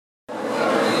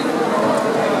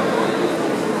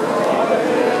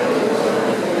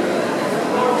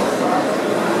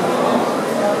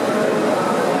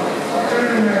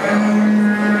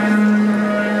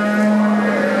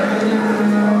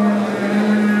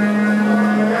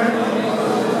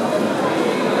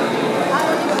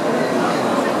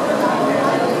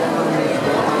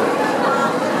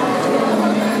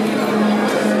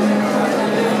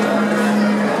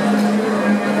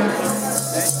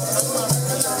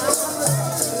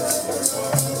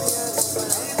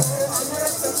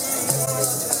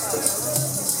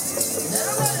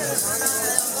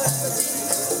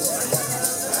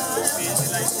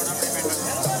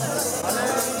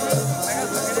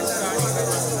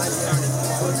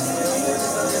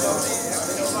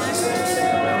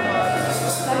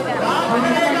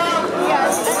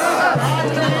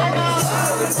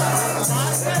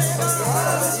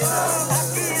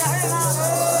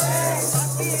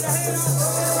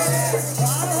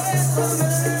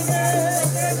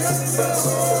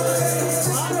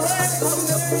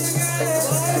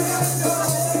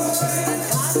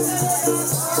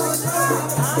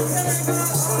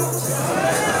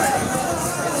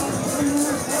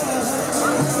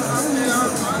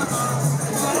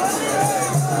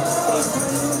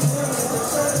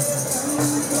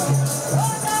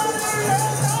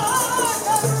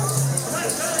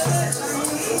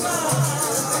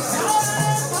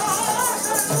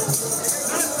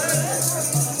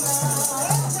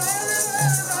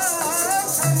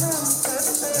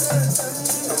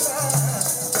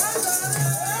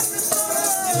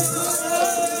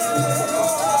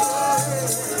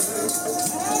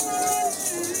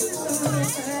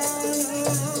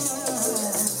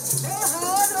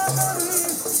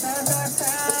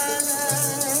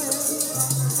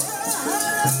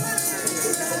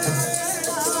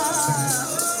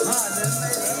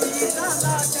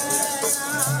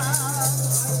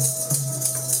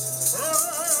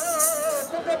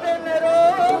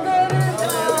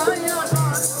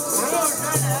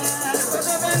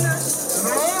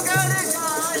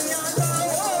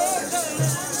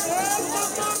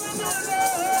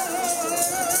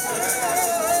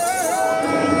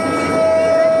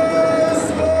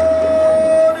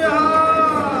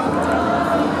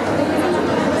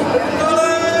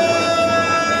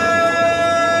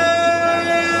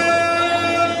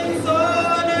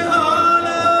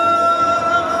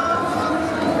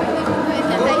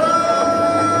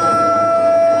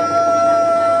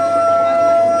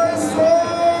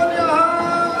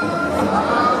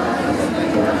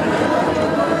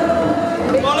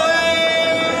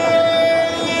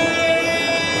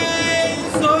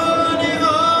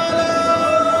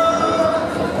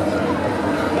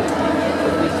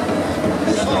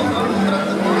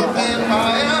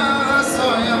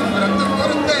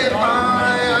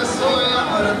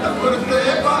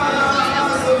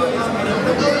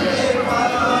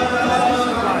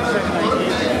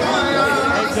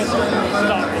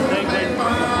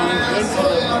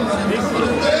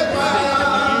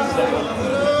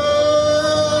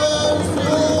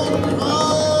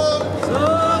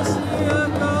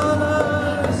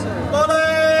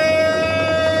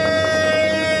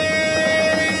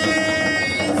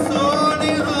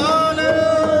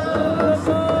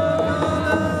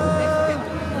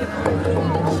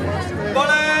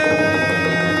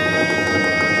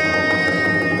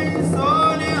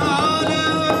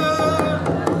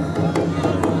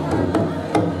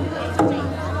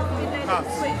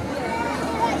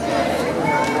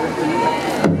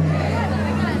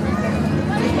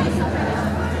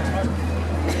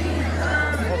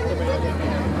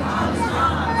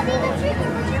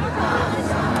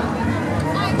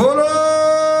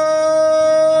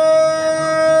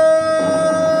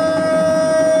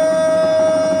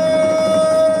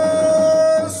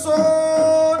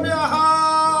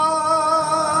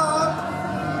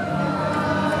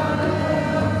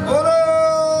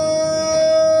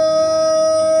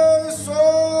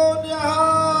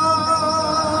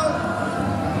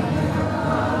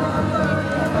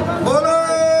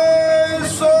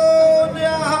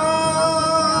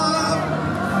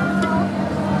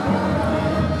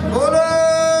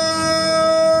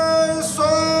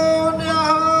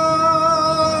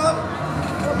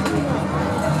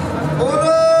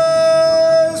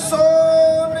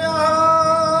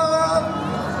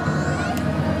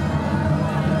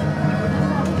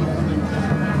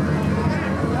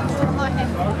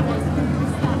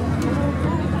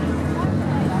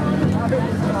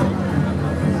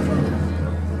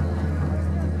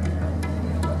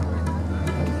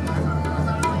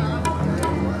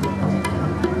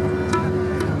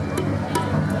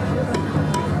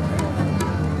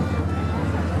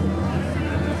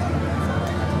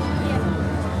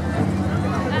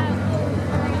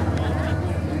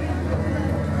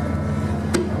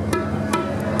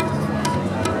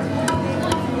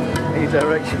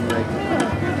Direction, mate.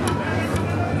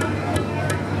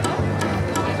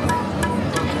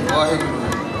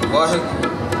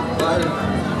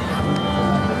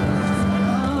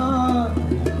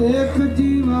 देख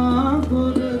जीवा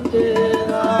गुर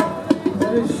तेरा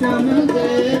दर्शन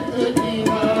देख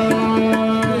जीवा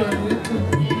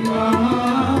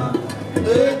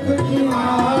देख जीवा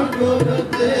गुर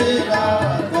तेरा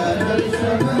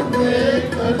दर्शन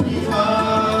देख जीवा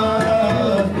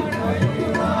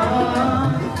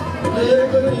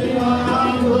देख जीवा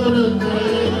गुर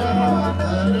तेरा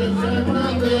दर्शन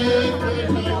देख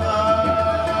जीवा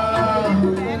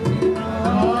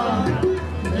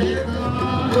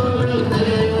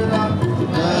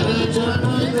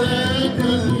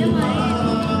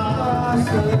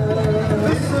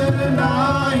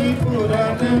नाई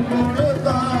पुरन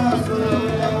गुणदास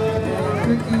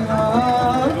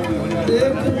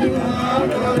देख जीवा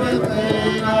गुर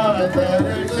तेरा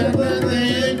दर्शन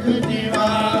देख जीवा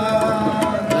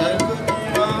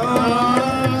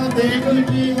देख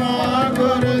जीवा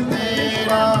गुर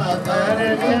तेरा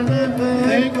दर्शन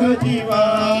देख जीवा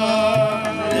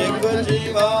देख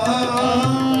जीवा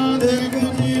देख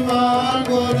जीवा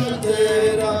गुर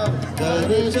तेरा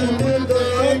दर्शन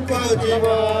देख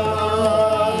जीवा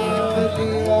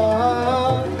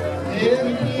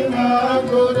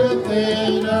गुर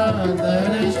तेरा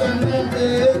दर्शन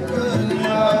देख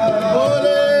लिया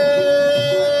बोले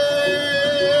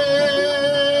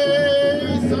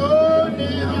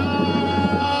सोनिया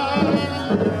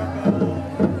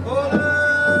बोले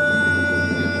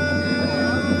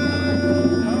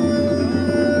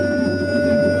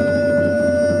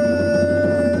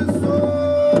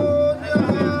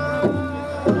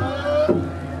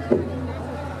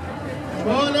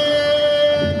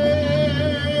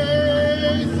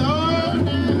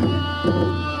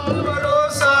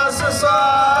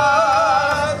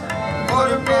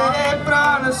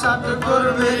सतगुर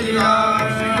मिलिया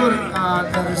गुर का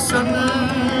दर्शन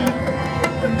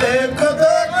देख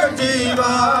देख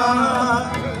जीवा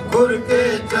गुर के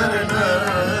चरण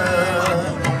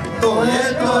तोए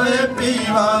तोए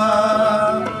पीवा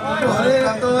तोए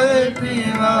तोए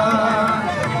पीवा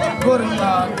गुर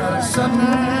का दर्शन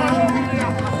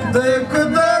देख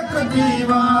देख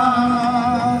जीवा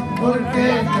गुर के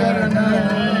चरण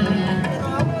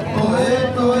तोए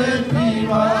तोए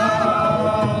पीवा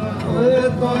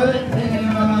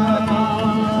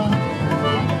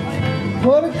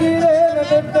गुर की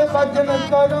नित भजन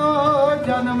करो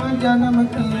जन्म जन्म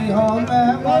की हो मैं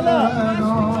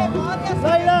मलरो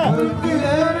गुर की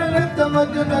नित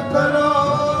भजन करो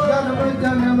जन्म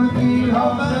जन्म की हो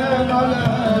मैं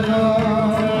मलरो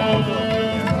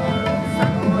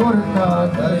गुर का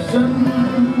दर्शन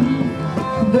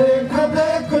देख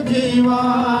देख जीवा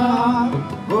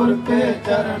गुर के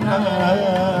चरण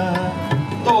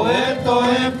तोए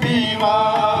तोए पीवा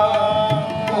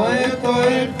तोए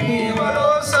तोए पीवा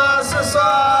सास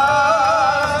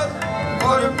सास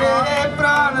गुर मेरे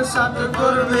प्राण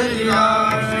सतगुर मिलिया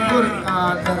गुर का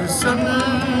दर्शन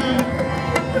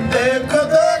देख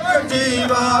देख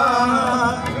जीवा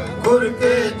गुर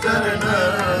के चरण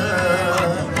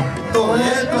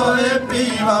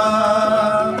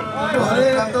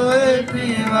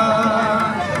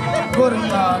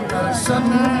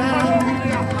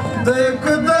दर्शन देख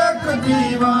देख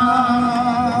जीवा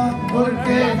गुर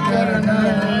के चरण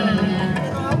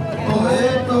तोए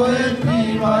तोए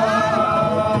पीवा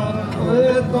तोए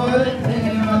तोए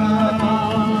पीवा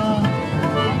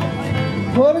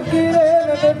गुर की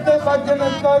नित भजन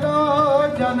करो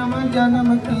जन्म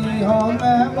जन्म की हो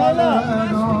मैं मलो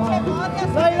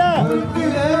गुर की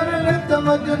नित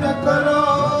भजन करो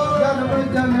जन्म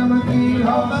जन्म की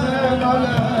हो मैं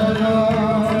मलो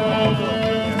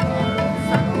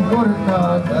गुर का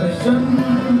दर्शन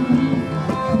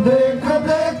देख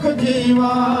देख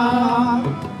जीवा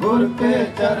गुर के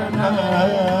चरण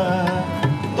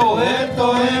तोए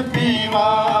तोए पीवा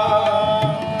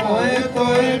तोए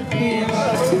तोए पीवा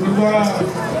गुरुद्वारा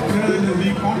मेरे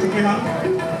नज़दीक पहुँच चुके हैं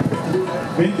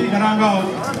बेनती करांगा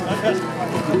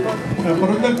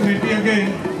प्रबंधक कमेटी अगे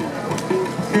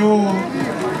कि वो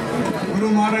गुरु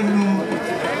महाराज नूं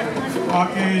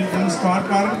आके नमस्कार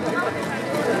कर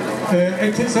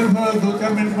इत्थे सिर्फ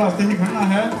 2-4 मिनट वास्ते ही खड़ना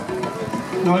है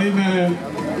नाल ही मैं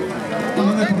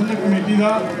उन्होंने प्रबंधक कमेटी का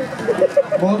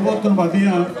बहुत बहुत धन्यवादी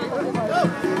हाँ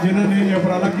जिन्होंने ये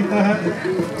उपराला किया है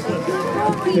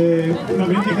मैं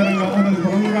बेनती करांगा उन्होंने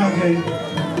प्रबंधक आके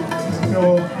तो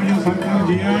संगत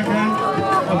जी आया कहन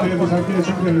अपने विसाखी के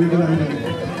शुभ दिहाड़े बधाई दें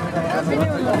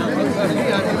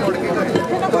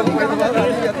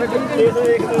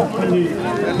जी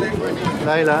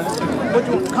लाइला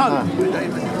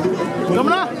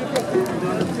कमला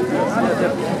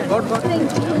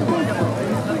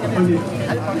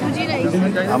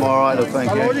I'm all right, thank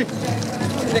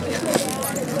you.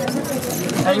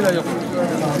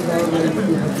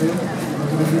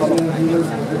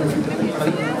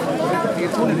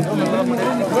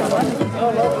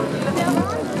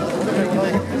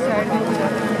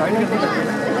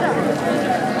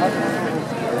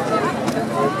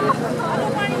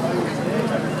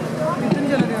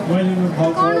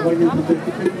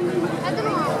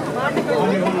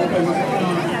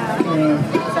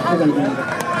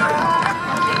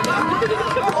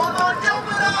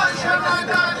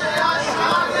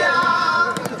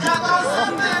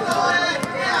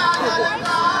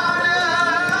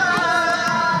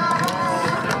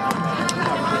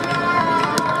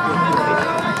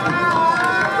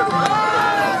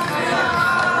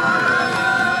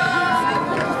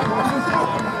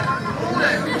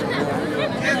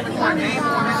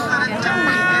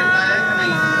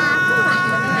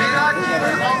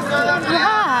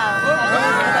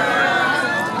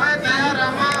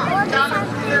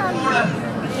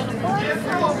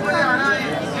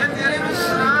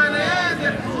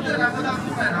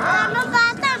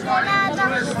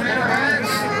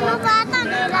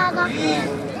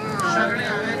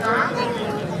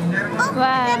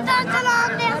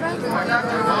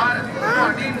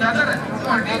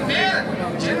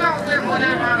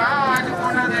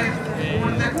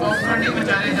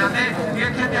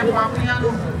 पापियां